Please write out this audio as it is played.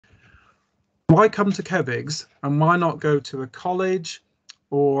Why come to Kevigs and why not go to a college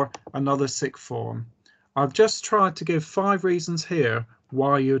or another sixth form? I've just tried to give 5 reasons here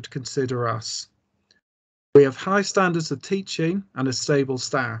why you'd consider us. We have high standards of teaching and a stable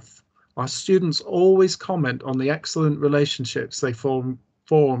staff. Our students always comment on the excellent relationships they form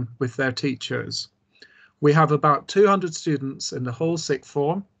with their teachers. We have about 200 students in the whole sixth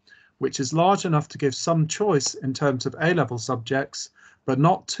form, which is large enough to give some choice in terms of A-level subjects, but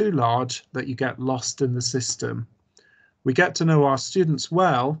not too large that you get lost in the system. We get to know our students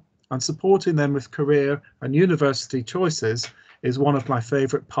well, and supporting them with career and university choices is one of my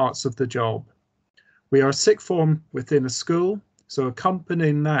favourite parts of the job. We are a sixth form within a school, so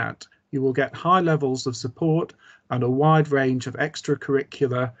accompanying that, you will get high levels of support and a wide range of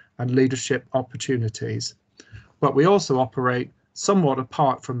extracurricular and leadership opportunities. But we also operate somewhat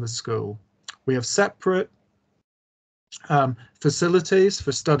apart from the school. We have separate facilities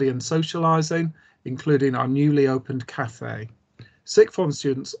for study and socialising, including our newly opened cafe. Sixth form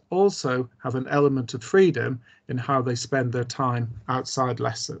students also have an element of freedom in how they spend their time outside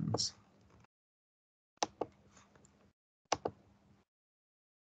lessons.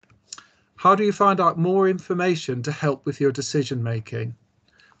 How do you find out more information to help with your decision making?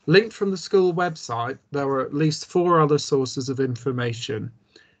 Linked from the school website, there are at least 4 other sources of information.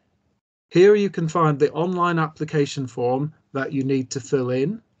 Here you can find the online application form that you need to fill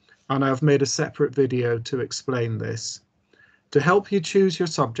in, and I've made a separate video to explain this. To help you choose your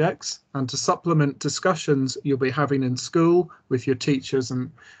subjects and to supplement discussions you'll be having in school with your teachers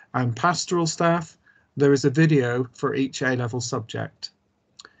and pastoral staff, there is a video for each A-level subject.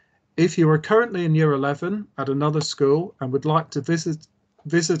 If you are currently in Year 11 at another school and would like to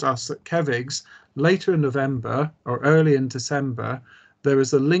visit us at Kevigs later in November or early in December, there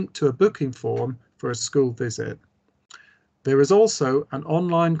is a link to a booking form for a school visit. There is also an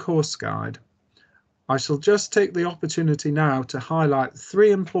online course guide. I shall just take the opportunity now to highlight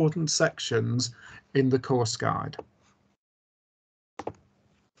 3 important sections in the course guide.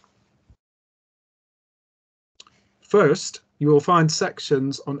 First, you will find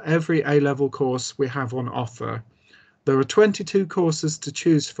sections on every A-level course we have on offer. There are 22 courses to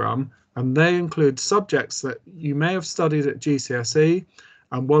choose from, and they include subjects that you may have studied at GCSE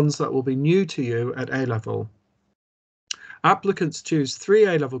and ones that will be new to you at A-level. Applicants choose 3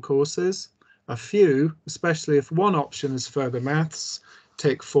 A-level courses. A few, especially if one option is further maths,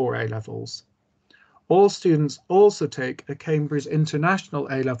 take 4 A-levels. All students also take a Cambridge International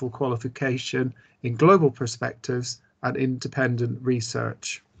A-level qualification in global perspectives and independent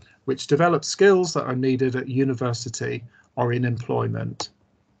research, which develops skills that are needed at university or in employment.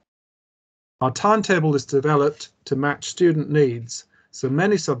 Our timetable is developed to match student needs, so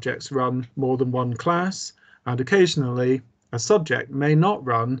many subjects run more than one class, and occasionally a subject may not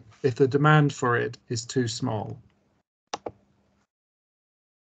run if the demand for it is too small.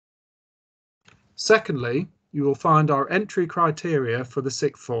 Secondly, you will find our entry criteria for the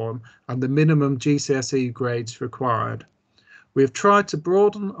sixth form and the minimum GCSE grades required. We have tried to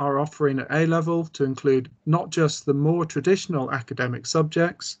broaden our offering at A-level to include not just the more traditional academic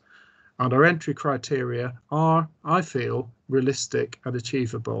subjects, and our entry criteria are, I feel, realistic and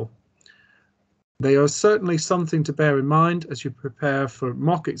achievable. They are certainly something to bear in mind as you prepare for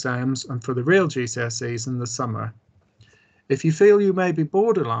mock exams and for the real GCSEs in the summer. If you feel you may be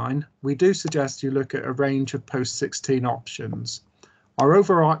borderline, we do suggest you look at a range of post-16 options. Our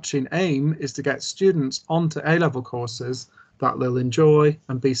overarching aim is to get students onto A-level courses that they'll enjoy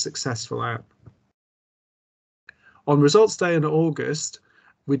and be successful at. On results day in August,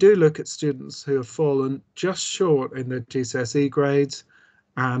 we do look at students who have fallen just short in their GCSE grades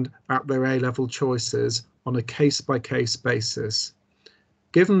and at their A-level choices on a case-by-case basis.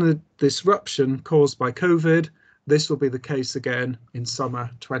 Given the disruption caused by COVID, this will be the case again in summer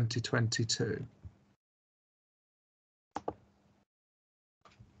 2022.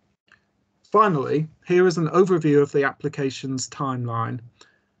 Finally, here is an overview of the application's timeline.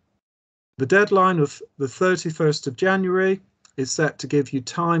 The deadline of the 31st of January is set to give you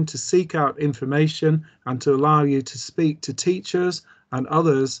time to seek out information and to allow you to speak to teachers and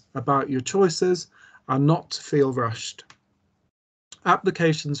others about your choices and not to feel rushed.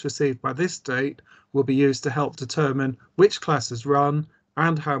 Applications received by this date will be used to help determine which classes run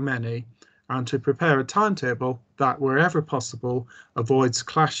and how many, and to prepare a timetable that, wherever possible, avoids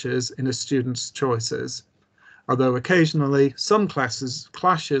clashes in a student's choices. Although occasionally some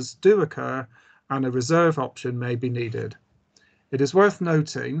clashes do occur and a reserve option may be needed. It is worth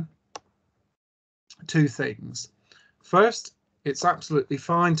noting 2 things. First, it's absolutely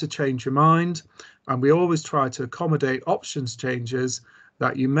fine to change your mind, and we always try to accommodate options changes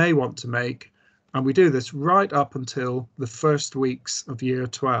that you may want to make, and we do this right up until the first weeks of year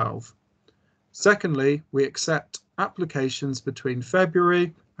 12. Secondly, we accept applications between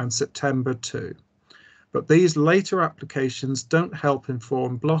February and September too. But these later applications don't help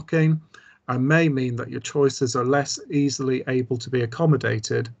inform blocking and may mean that your choices are less easily able to be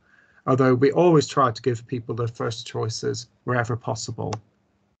accommodated, although we always try to give people their first choices wherever possible.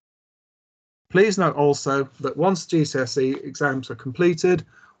 Please note also that once GCSE exams are completed,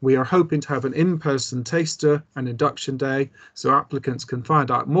 we are hoping to have an in-person taster and induction day so applicants can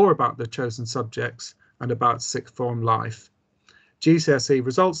find out more about their chosen subjects and about sixth form life. GCSE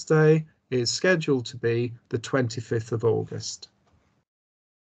Results Day is scheduled to be the 25th of August.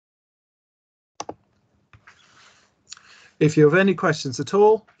 If you have any questions at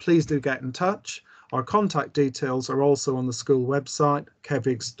all, please do get in touch. Our contact details are also on the school website,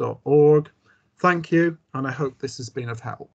 kevigs.org. Thank you, and I hope this has been of help.